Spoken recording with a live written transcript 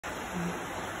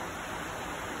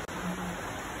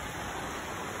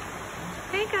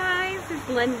Hey guys, it's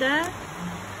Linda.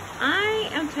 I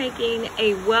am taking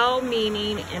a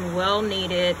well-meaning and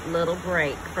well-needed little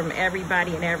break from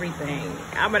everybody and everything.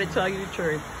 I'm going to tell you the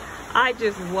truth. I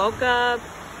just woke up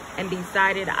and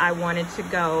decided I wanted to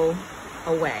go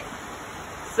away.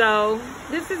 So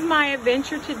this is my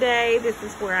adventure today. This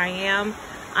is where I am.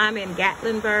 I'm in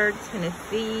Gatlinburg,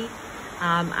 Tennessee.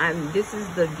 This is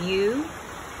the view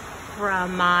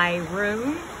from my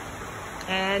room,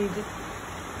 and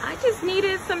I just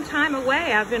needed some time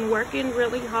away. I've been working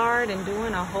really hard and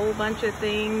doing a whole bunch of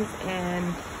things,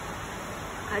 and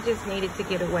I just needed to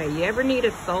get away. You ever need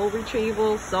a soul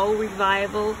retrieval, soul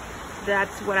revival?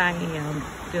 That's what I am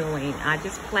doing. I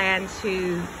just plan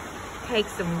to take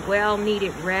some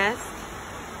well-needed rest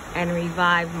and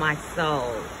revive my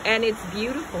soul. And it's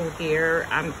beautiful here.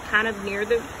 I'm kind of near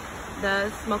the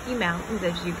Smoky Mountains,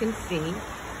 as you can see.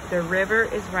 The river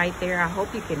is right there. I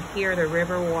hope you can hear the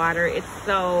river water. It's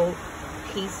so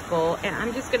peaceful. And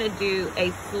I'm just gonna do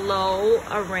a slow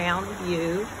around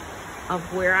view of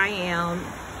where I am.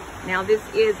 Now this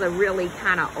is a really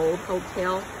kind of old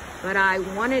hotel, but I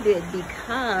wanted it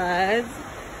because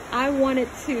I wanted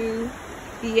to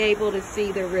be able to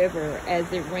see the river as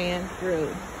it ran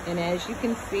through. And as you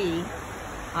can see,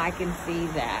 I can see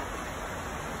that.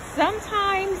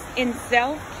 Sometimes in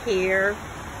self-care,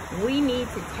 we need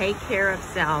to take care of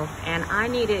self, and I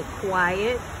needed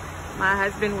quiet. My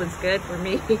husband was good for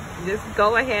me. Just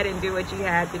go ahead and do what you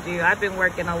had to do. I've been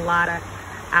working a lot of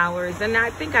hours, and I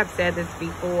think I've said this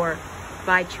before.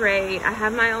 By trade, I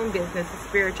have my own business, a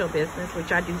spiritual business,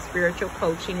 which I do spiritual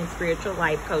coaching and spiritual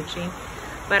life coaching.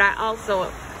 But I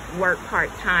also work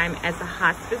part-time as a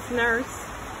hospice nurse,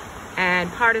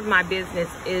 and part of my business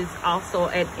is also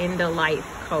an end-of-life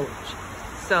coach.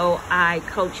 So I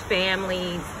coach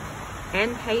families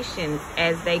and patients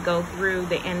as they go through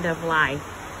the end of life.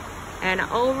 And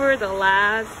over the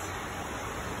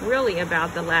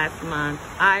about the last month,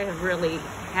 I have really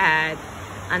had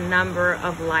a number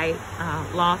of life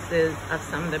losses of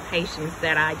some of the patients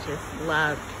that I just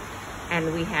loved.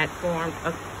 And we had formed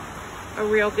a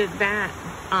real good bond.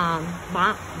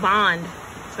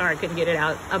 Sorry, I couldn't get it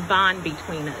out. A bond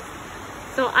between us.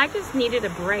 So I just needed a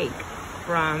break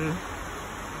from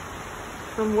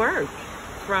work,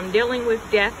 from dealing with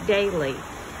death daily.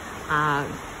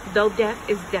 Though death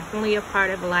is definitely a part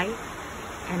of life,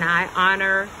 and I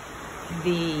honor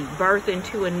the birth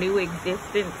into a new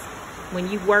existence. When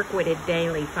you work with it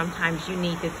daily, sometimes you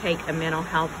need to take a mental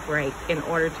health break in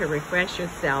order to refresh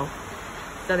yourself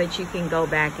so that you can go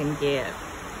back and give.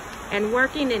 And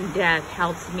working in death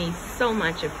helps me so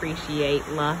much appreciate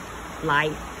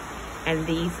life and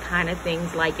these kind of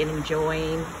things, like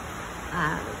enjoying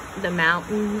the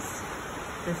mountains,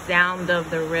 the sound of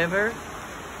the river,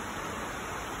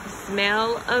 the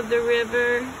smell of the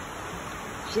river,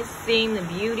 just seeing the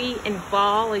beauty in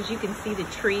fall. As you can see, the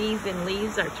trees and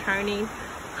leaves are turning.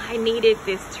 I needed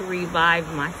this to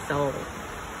revive my soul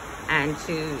and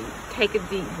to take a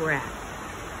deep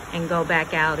breath and go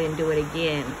back out and do it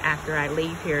again after I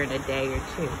leave here in a day or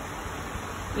two.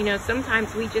 You know,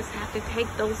 sometimes we just have to take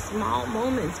those small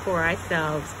moments for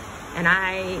ourselves. And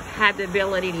I had the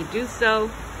ability to do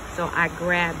so, so I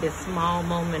grabbed this small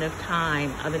moment of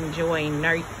time of enjoying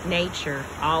nature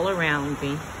all around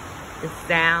me, the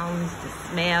sounds, the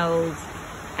smells,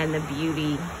 and the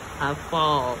beauty of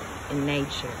fall in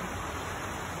nature.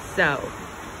 So,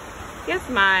 I guess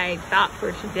my thought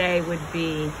for today would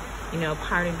be, you know,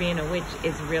 part of being a witch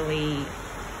is really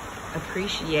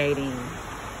appreciating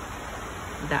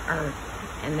the earth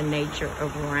and the nature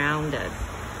around us.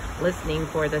 Listening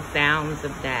for the sounds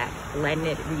of that, letting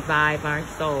it revive our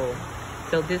soul.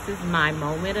 So this is my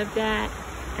moment of that,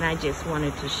 and I just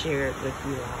wanted to share it with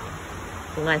you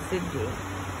all. Blessed be.